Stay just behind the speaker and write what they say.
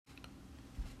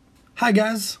Hi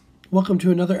guys, welcome to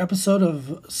another episode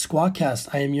of Squadcast.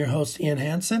 I am your host Ian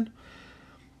Hansen.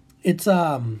 It's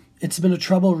been a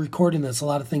trouble recording this. A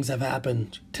lot of things have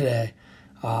happened today.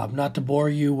 Not to bore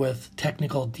you with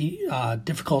technical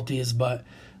difficulties, but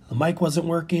the mic wasn't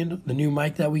working. The new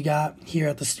mic that we got here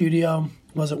at the studio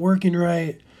wasn't working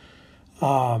right.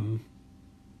 The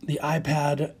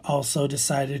iPad also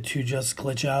decided to just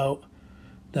glitch out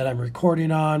that I'm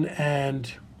recording on,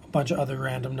 and a bunch of other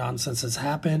random nonsense has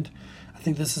happened. I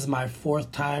think this is my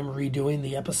fourth time redoing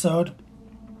the episode,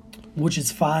 which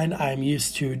is fine. I'm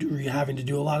used to having to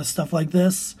do a lot of stuff like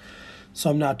this, so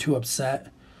I'm not too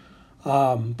upset.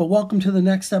 But welcome to the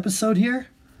next episode here.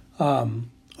 I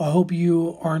hope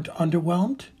you aren't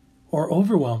underwhelmed or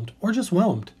overwhelmed or just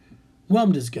whelmed.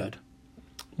 Whelmed is good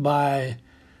by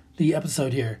the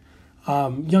episode here.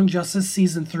 Young Justice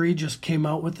Season 3 just came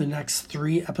out with the next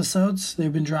 3 episodes.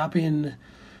 They've been dropping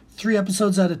 3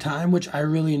 episodes at a time, which I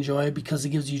really enjoy because it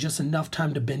gives you just enough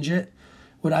time to binge it.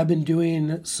 What I've been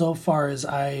doing so far is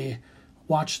I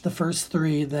watched the first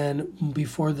 3, then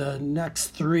before the next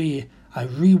 3, I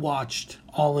rewatched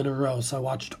all in a row. So I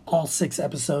watched all 6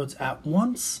 episodes at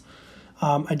once.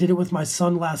 I did it with my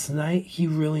son last night. He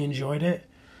really enjoyed it,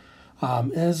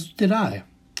 as did I.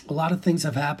 A lot of things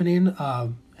have happening.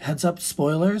 Heads up,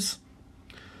 spoilers.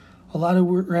 A lot of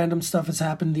random stuff has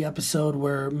happened in the episode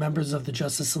where members of the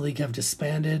Justice League have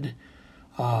disbanded.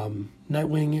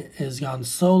 Nightwing is gone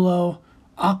solo.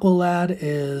 Aqualad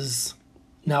is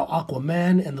now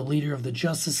Aquaman and the leader of the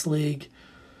Justice League.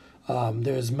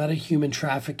 There's meta-human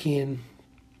trafficking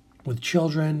with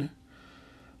children.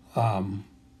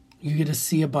 You get to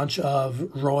see a bunch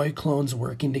of Roy clones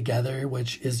working together,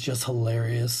 which is just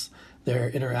hilarious. Their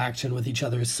interaction with each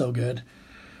other is so good.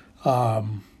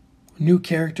 New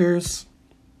characters,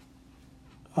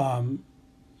 and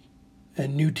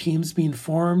new teams being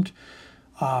formed.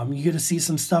 You get to see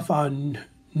some stuff on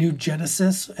New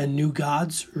Genesis and New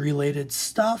Gods related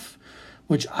stuff,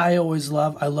 which I always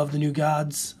love. I love the New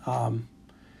Gods, and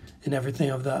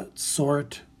everything of that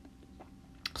sort.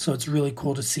 So it's really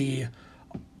cool to see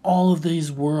all of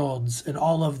these worlds and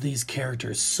all of these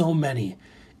characters, so many,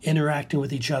 interacting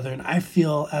with each other. And I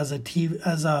feel I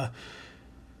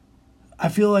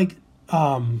feel like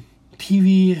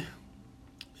TV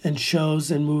and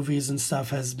shows and movies and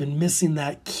stuff has been missing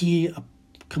that key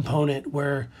component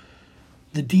where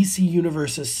the DC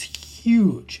universe is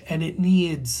huge and you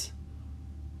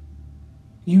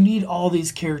need all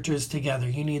these characters together.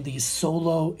 You need these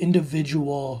solo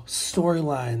individual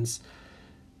storylines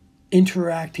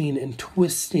interacting and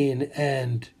twisting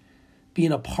and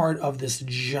being a part of this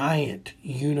giant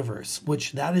universe,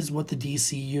 which that is what the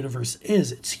DC universe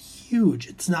is. It's huge.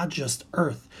 It's not just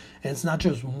Earth, and it's not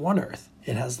just one Earth.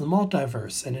 It has the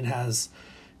multiverse, and it has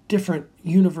different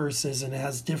universes, and it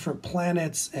has different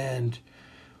planets, and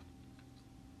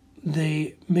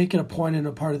they make it a point in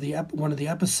a part of one of the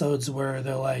episodes where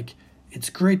they're like, "It's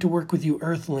great to work with you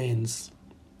Earthlings,"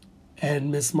 and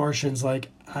Miss Martian's like,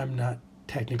 "I'm not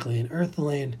technically an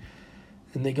Earthling,"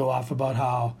 and they go off about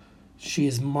how she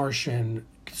is Martian,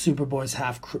 Superboy's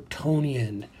half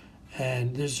Kryptonian,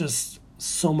 and there's just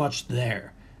so much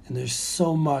there. And there's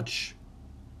so much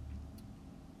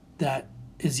that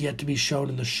is yet to be shown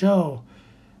in the show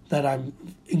that I'm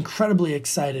incredibly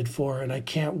excited for, and I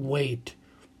can't wait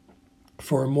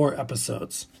for more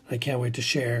episodes. I can't wait to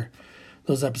share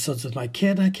those episodes with my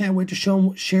kid. I can't wait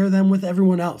to share them with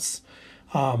everyone else.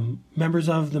 Members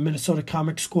of the Minnesota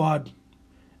Comic Squad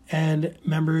and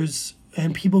members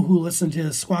and people who listen to the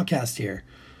Squadcast here.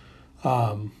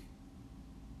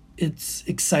 It's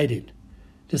exciting,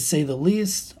 to say the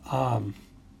least. I'm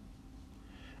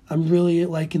really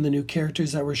liking the new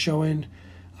characters that we're showing.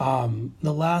 The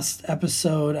last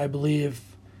episode, I believe,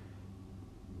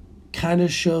 kind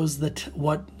of shows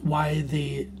why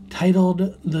they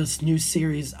titled this new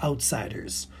series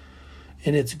Outsiders.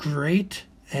 And it's great,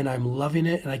 and I'm loving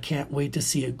it, and I can't wait to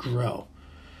see it grow.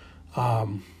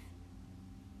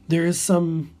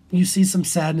 You see some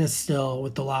sadness still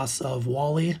with the loss of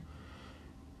Wally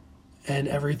and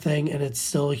everything, and it's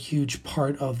still a huge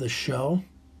part of the show.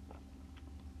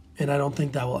 And I don't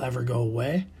think that will ever go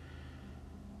away.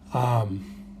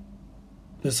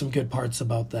 There's some good parts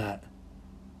about that.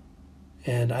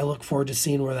 And I look forward to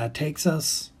seeing where that takes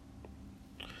us.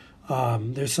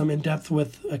 There's some in-depth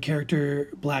with a character,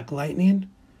 Black Lightning,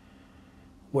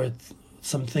 with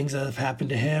some things that have happened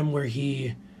to him where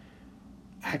he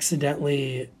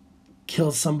accidentally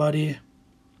kills somebody,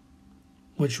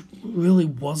 which really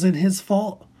wasn't his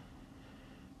fault.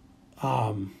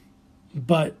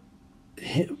 But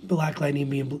Black Lightning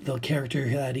being the character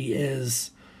that he is,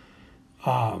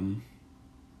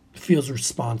 feels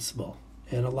responsible.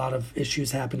 And a lot of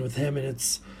issues happen with him, and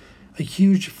it's a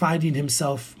huge finding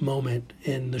himself moment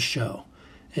in the show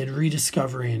and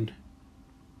rediscovering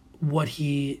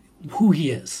who he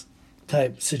is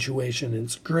type situation. And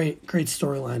it's a great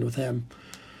storyline with him.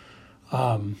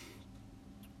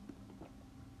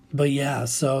 But yeah,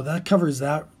 so that covers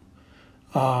that.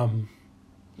 Got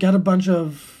a bunch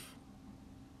of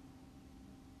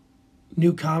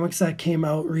new comics that came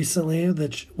out recently,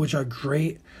 which are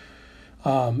great.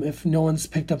 If no one's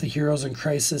picked up the Heroes in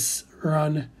Crisis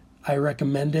run, I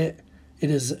recommend it.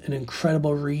 It is an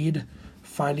incredible read,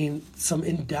 finding some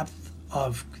in-depth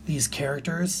of these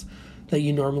characters that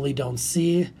you normally don't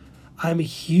see. I'm a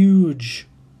huge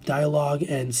dialogue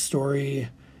and story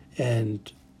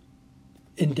and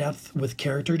in-depth with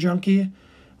character junkie.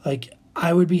 Like,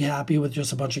 I would be happy with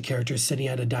just a bunch of characters sitting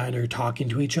at a diner talking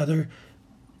to each other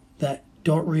that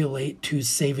don't relate to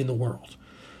saving the world.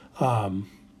 I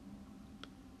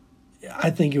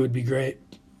think it would be great.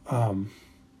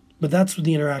 But that's what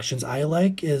the interactions I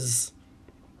like, is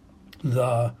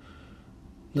the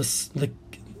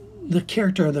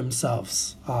character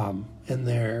themselves, and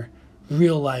their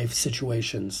real life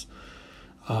situations.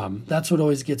 That's what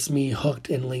always gets me hooked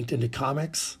and linked into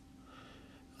comics.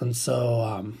 And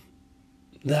so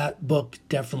that book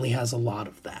definitely has a lot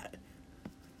of that.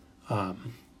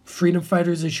 Freedom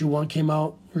Fighters issue 1 came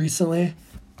out recently.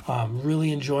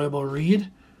 Really enjoyable read.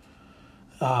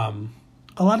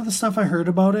 A lot of the stuff I heard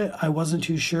about it, I wasn't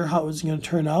too sure how it was going to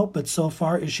turn out, but so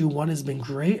far issue 1 has been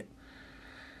great.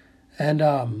 And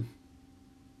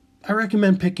I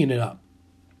recommend picking it up.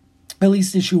 At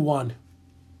least issue 1.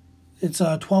 It's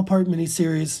a 12-part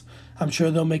miniseries. I'm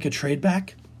sure they'll make a trade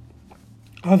back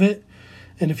of it.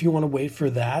 And if you want to wait for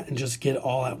that and just get it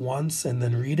all at once and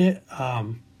then read it,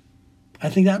 I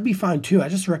think that'd be fine too. I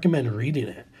just recommend reading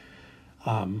it.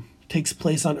 Takes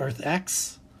place on Earth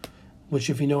X, which,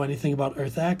 if you know anything about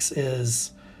Earth X,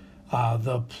 is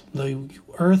the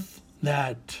Earth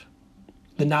that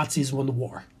the Nazis won the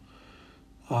war.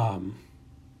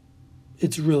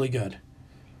 It's really good.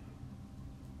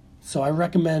 So I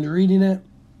recommend reading it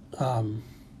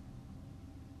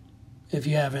if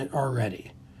you haven't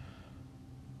already.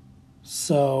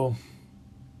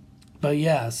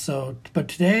 But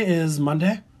today is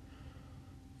Monday.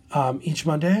 Each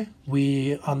Monday,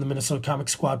 we, on the Minnesota Comic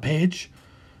Squad page,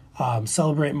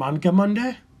 celebrate Manga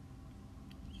Monday.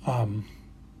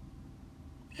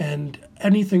 And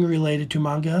anything related to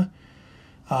manga,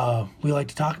 we like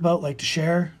to talk about, like to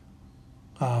share.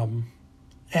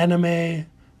 Anime,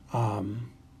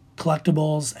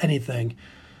 collectibles, anything.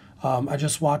 I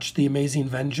just watched The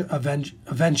Amazing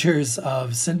Adventures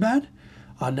of Sinbad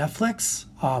on Netflix.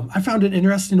 I found it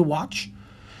interesting to watch.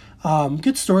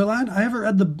 Good storyline. I haven't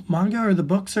read the manga or the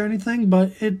books or anything,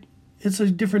 but it's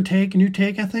a different take, a new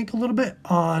take, I think, a little bit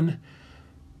on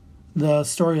the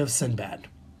story of Sinbad.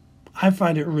 I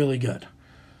find it really good.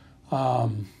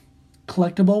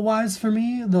 Collectible-wise for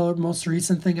me, the most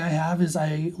recent thing I have is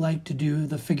I like to do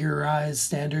the figurized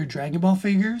standard Dragon Ball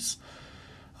figures.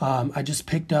 I just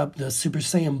picked up the Super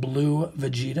Saiyan Blue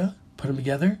Vegeta, put them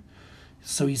together.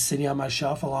 So he's sitting on my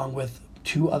shelf along with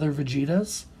 2 other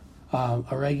Vegetas, a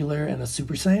regular and a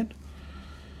Super Saiyan.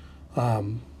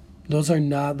 Those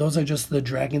are just the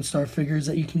Dragon Star figures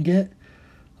that you can get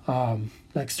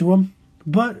next to them.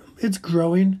 But it's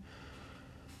growing.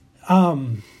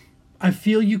 I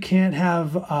feel you can't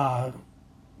have a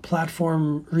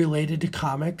platform related to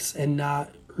comics and not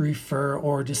refer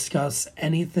or discuss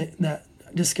anything that's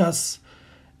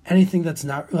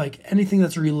not, like, anything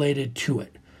that's related to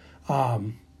it.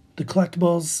 The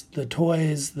collectibles, the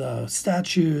toys, the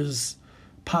statues,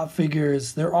 pop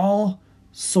figures, they're all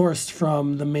sourced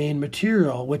from the main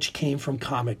material, which came from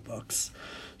comic books.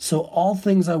 So all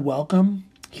things I welcome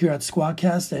here at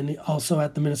Squadcast and also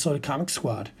at the Minnesota Comic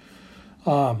Squad.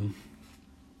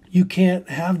 You can't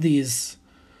have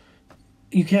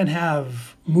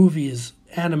movies,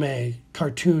 anime,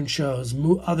 cartoon shows,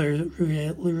 other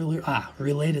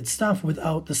related stuff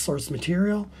without the source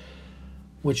material,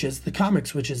 which is the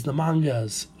comics, which is the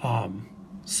mangas.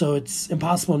 So it's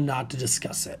impossible not to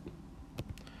discuss it.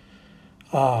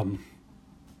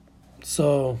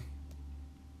 So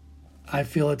I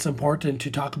feel it's important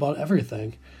to talk about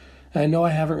everything. And I know I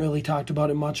haven't really talked about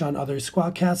it much on other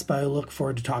Squadcasts, but I look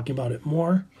forward to talking about it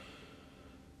more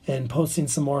and posting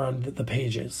some more on the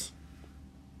pages.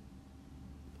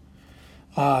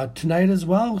 Tonight as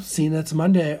well, seeing it's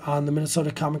Monday, on the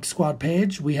Minnesota Comic Squad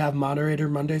page, we have Moderator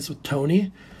Mondays with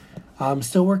Tony. I'm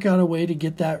still working on a way to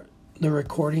get the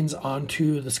recordings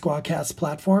onto the Squadcast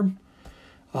platform,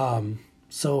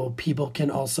 so people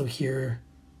can also hear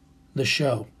the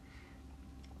show.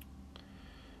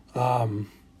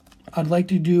 I'd like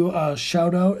to do a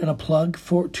shout out and a plug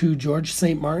to George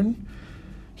St. Martin.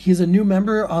 He's a new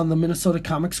member on the Minnesota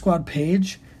Comic Squad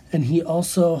page, and he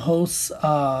also hosts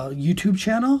a YouTube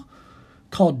channel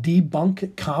called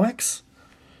Debunk Comics.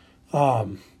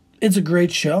 It's a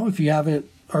great show if you haven't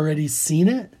already seen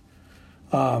it.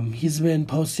 He's been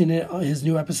posting his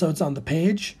new episodes on the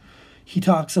page. He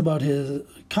talks about his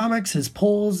comics, his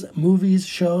polls, movies,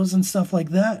 shows, and stuff like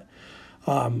that.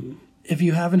 If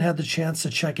you haven't had the chance to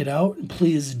check it out,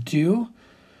 please do.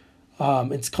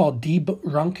 It's called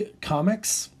Debunk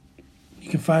Comics. You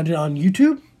can find it on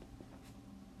YouTube.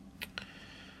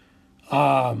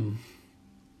 And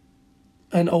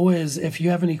always, if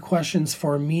you have any questions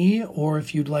for me, or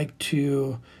if you'd like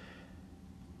to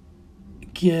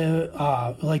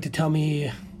tell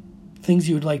me things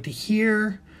you would like to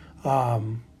hear,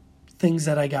 things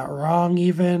that I got wrong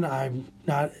even, I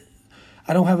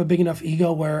don't have a big enough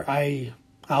ego where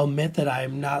I'll admit that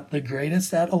I'm not the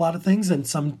greatest at a lot of things, and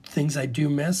some things I do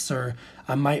miss or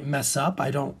I might mess up.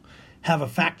 I don't have a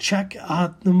fact check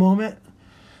at the moment,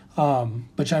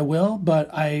 which I will, but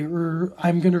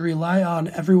I'm going to rely on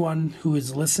everyone who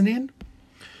is listening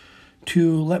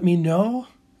to let me know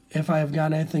if I have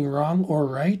gotten anything wrong or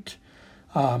right.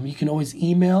 You can always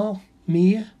email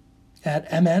me at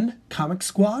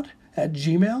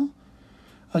mncomicsquad@gmail.com.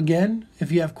 Again,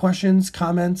 if you have questions,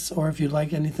 comments, or if you'd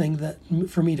like anything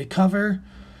for me to cover,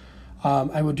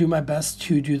 I will do my best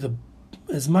to do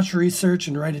as much research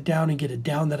and write it down and get it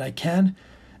down that I can,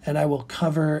 and I will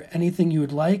cover anything you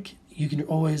would like. You can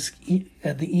always, the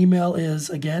email is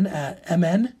again at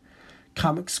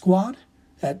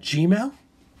mncomicsquad@gmail.com.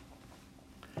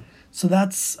 So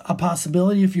that's a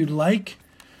possibility if you'd like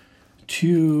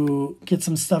to get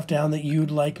some stuff down that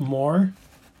you'd like more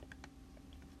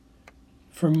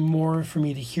for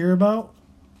me to hear about,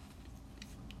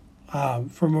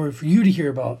 for you to hear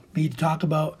about, me to talk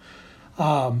about.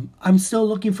 I'm still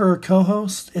looking for a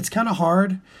co-host. It's kind of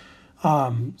hard,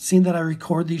 seeing that I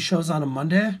record these shows on a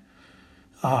Monday.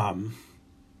 I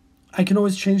can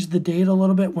always change the date a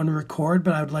little bit when I record,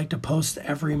 but I would like to post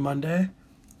every Monday.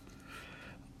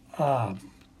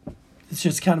 It's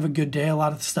just kind of a good day. A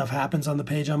lot of stuff happens on the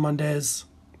page on Mondays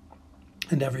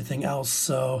and everything else,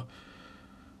 so...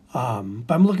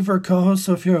 but I'm looking for a co-host,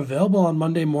 so if you're available on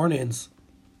Monday mornings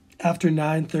after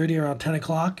 9:30, around 10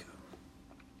 o'clock,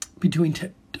 between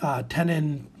 10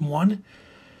 and 1,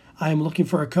 I'm looking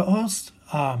for a co-host.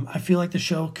 I feel like the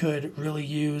show could really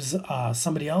use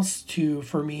somebody else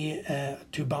for me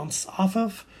to bounce off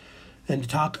of and to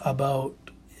talk about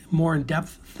more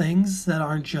in-depth things that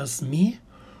aren't just me.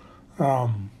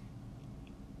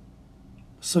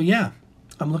 So yeah,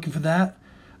 I'm looking for that.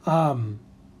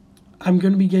 I'm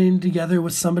going to be getting together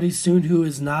with somebody soon who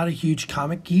is not a huge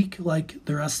comic geek like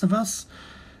the rest of us,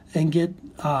 and get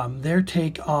their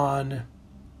take on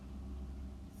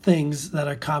things that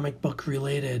are comic book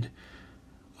related,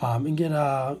 and get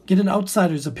an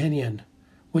outsider's opinion,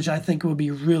 which I think would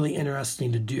be really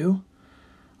interesting to do.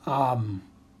 Comics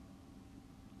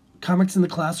in the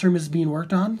Classroom is being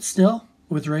worked on still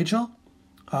with Rachel.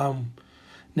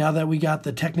 Now that we got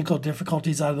the technical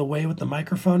difficulties out of the way with the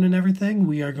microphone and everything,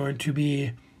 we are going to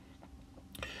be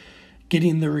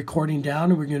getting the recording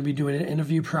down, and we're going to be doing an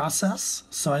interview process.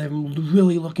 So I'm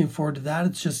really looking forward to that.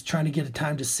 It's just trying to get a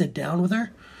time to sit down with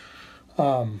her.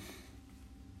 And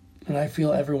I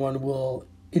feel everyone will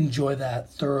enjoy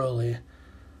that thoroughly.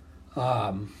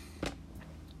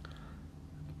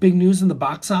 Big news in the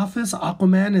box office.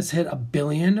 Aquaman has hit $1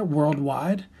 billion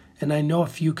worldwide. And I know a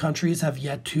few countries have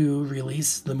yet to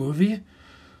release the movie,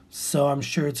 so I'm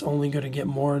sure it's only going to get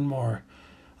more and more.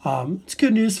 It's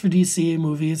good news for DC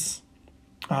movies.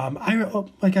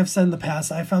 Like I've said in the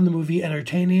past, I found the movie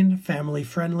entertaining, family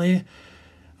friendly.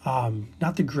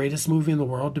 Not the greatest movie in the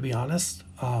world, to be honest.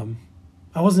 I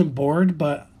wasn't bored,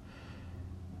 but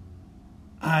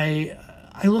I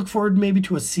look forward maybe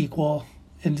to a sequel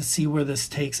and to see where this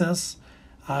takes us.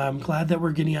 I'm glad that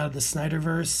we're getting out of the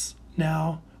Snyderverse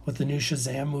now, with the new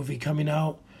Shazam movie coming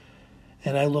out,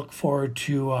 and I look forward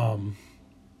to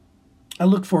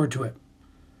it.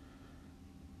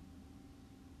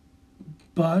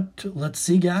 But let's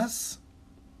see, guys.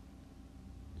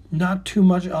 Not too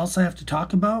much else I have to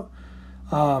talk about.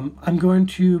 I'm going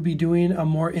to be doing a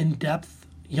more in-depth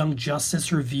Young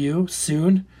Justice review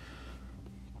soon.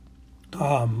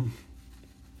 And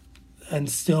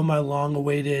still my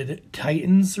long-awaited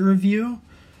Titans review.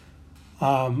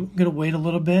 I'm going to wait a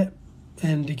little bit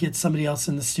and to get somebody else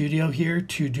in the studio here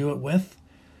to do it with.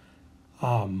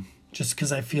 Just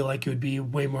because I feel like it would be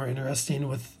way more interesting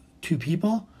with two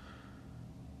people.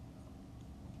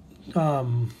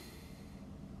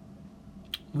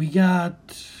 We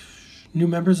got new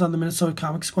members on the Minnesota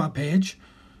Comic Squad page.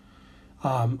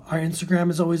 Our Instagram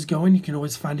is always going. You can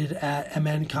always find it at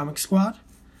MN Comic Squad.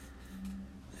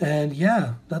 And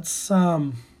yeah, that's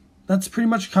pretty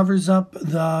much covers up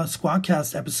the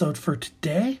Squadcast episode for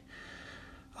today.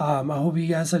 I hope you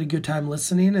guys had a good time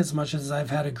listening as much as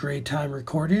I've had a great time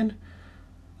recording.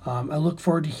 I look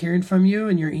forward to hearing from you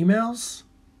and your emails.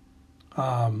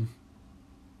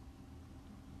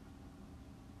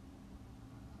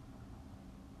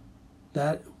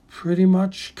 That pretty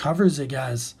much covers it,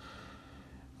 guys.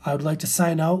 I would like to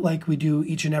sign out like we do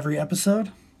each and every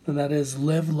episode, and that is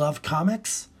live, love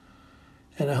comics.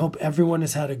 And I hope everyone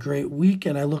has had a great week,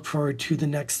 and I look forward to the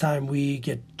next time we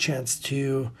get a chance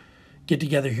to get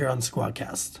together here on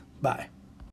Squadcast. Bye.